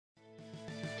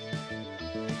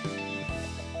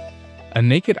A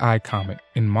naked eye comet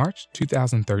in March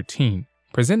 2013,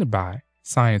 presented by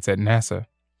Science at NASA.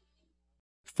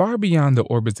 Far beyond the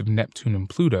orbits of Neptune and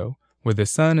Pluto, where the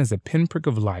sun is a pinprick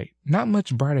of light, not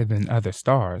much brighter than other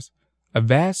stars, a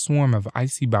vast swarm of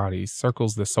icy bodies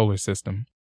circles the solar system.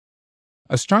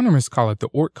 Astronomers call it the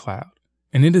Oort cloud,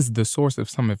 and it is the source of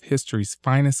some of history's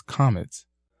finest comets.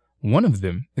 One of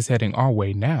them is heading our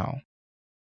way now.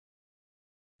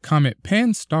 Comet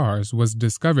Pan-STARRS was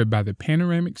discovered by the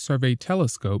Panoramic Survey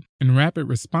Telescope and Rapid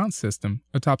Response System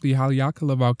atop the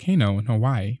Haleakala volcano in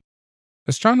Hawaii.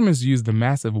 Astronomers used the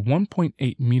massive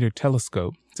 1.8-meter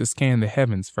telescope to scan the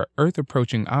heavens for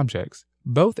Earth-approaching objects,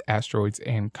 both asteroids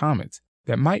and comets,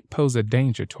 that might pose a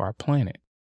danger to our planet.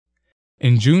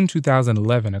 In June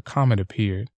 2011, a comet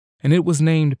appeared, and it was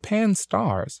named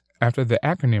Pan-STARRS after the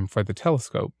acronym for the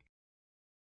telescope.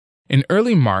 In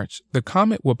early March, the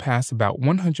comet will pass about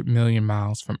 100 million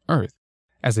miles from Earth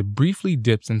as it briefly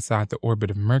dips inside the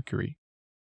orbit of Mercury.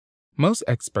 Most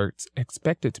experts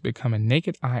expect it to become a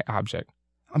naked eye object,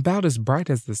 about as bright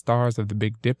as the stars of the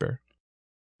Big Dipper.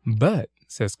 But,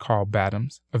 says Carl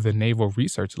Battams of the Naval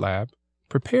Research Lab,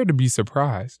 prepare to be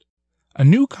surprised. A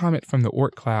new comet from the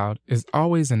Oort cloud is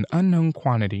always an unknown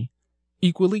quantity,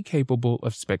 equally capable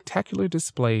of spectacular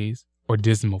displays or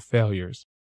dismal failures.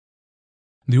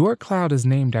 The Oort cloud is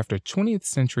named after 20th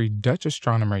century Dutch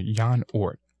astronomer Jan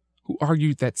Oort, who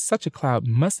argued that such a cloud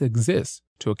must exist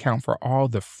to account for all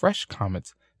the fresh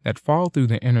comets that fall through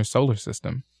the inner solar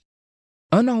system.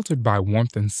 Unaltered by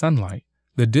warmth and sunlight,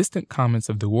 the distant comets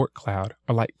of the Oort cloud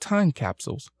are like time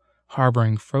capsules,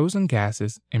 harboring frozen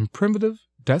gases and primitive,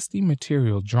 dusty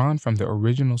material drawn from the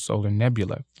original solar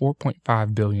nebula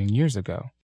 4.5 billion years ago.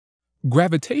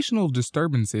 Gravitational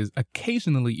disturbances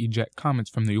occasionally eject comets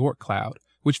from the Oort cloud,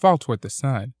 which fall toward the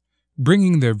sun,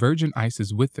 bringing their virgin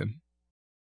ices with them.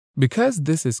 Because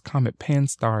this is Comet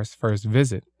Pan-STARRS' first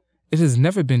visit, it has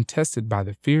never been tested by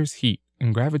the fierce heat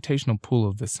and gravitational pull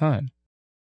of the sun.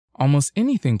 Almost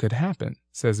anything could happen,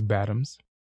 says Battams.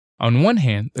 On one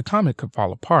hand, the comet could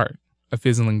fall apart, a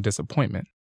fizzling disappointment.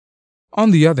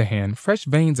 On the other hand, fresh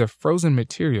veins of frozen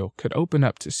material could open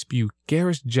up to spew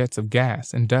garish jets of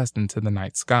gas and dust into the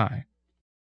night sky.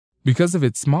 Because of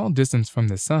its small distance from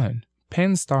the sun,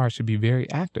 Pan-STARRS should be very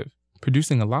active,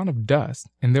 producing a lot of dust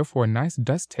and therefore a nice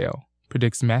dust tail,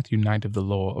 predicts Matthew Knight of the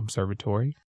Lowell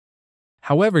Observatory.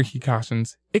 However, he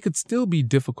cautions, it could still be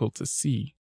difficult to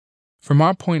see. From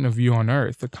our point of view on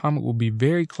Earth, the comet will be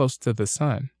very close to the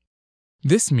sun.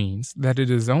 This means that it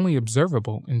is only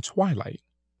observable in twilight,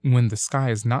 when the sky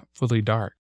is not fully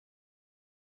dark.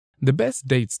 The best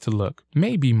dates to look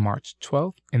may be March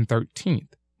 12th and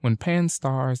 13th, when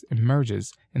Pan-STARRS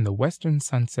emerges in the western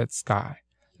sunset sky,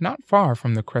 not far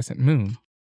from the crescent moon.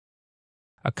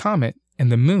 A comet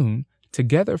and the moon,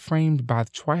 together framed by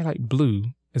twilight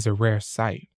blue, is a rare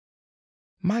sight.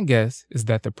 My guess is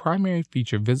that the primary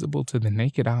feature visible to the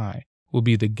naked eye will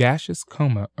be the gaseous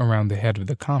coma around the head of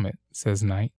the comet, says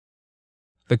Knight.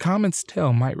 The comet's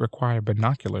tail might require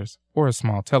binoculars or a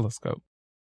small telescope.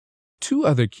 Two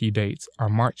other key dates are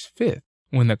March 5th,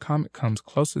 when the comet comes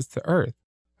closest to Earth,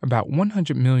 about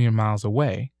 100 million miles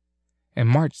away, and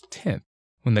March 10th,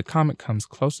 when the comet comes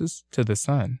closest to the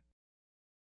sun.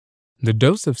 The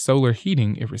dose of solar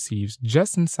heating it receives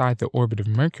just inside the orbit of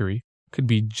Mercury could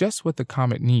be just what the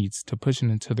comet needs to push it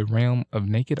into the realm of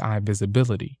naked eye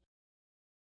visibility.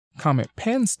 Comet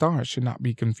Pan-STARRS should not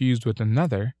be confused with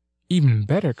another, even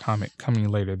better comet coming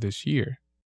later this year.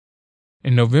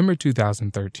 In November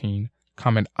 2013,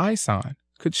 Comet Ison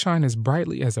could shine as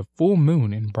brightly as a full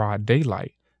moon in broad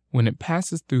daylight when it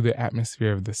passes through the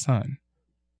atmosphere of the sun.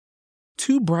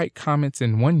 Two bright comets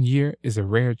in 1 year is a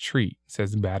rare treat,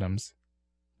 says Battams.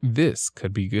 This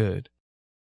could be good.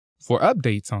 For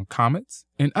updates on comets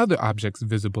and other objects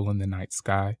visible in the night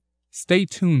sky, stay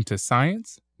tuned to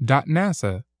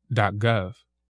science.nasa.gov.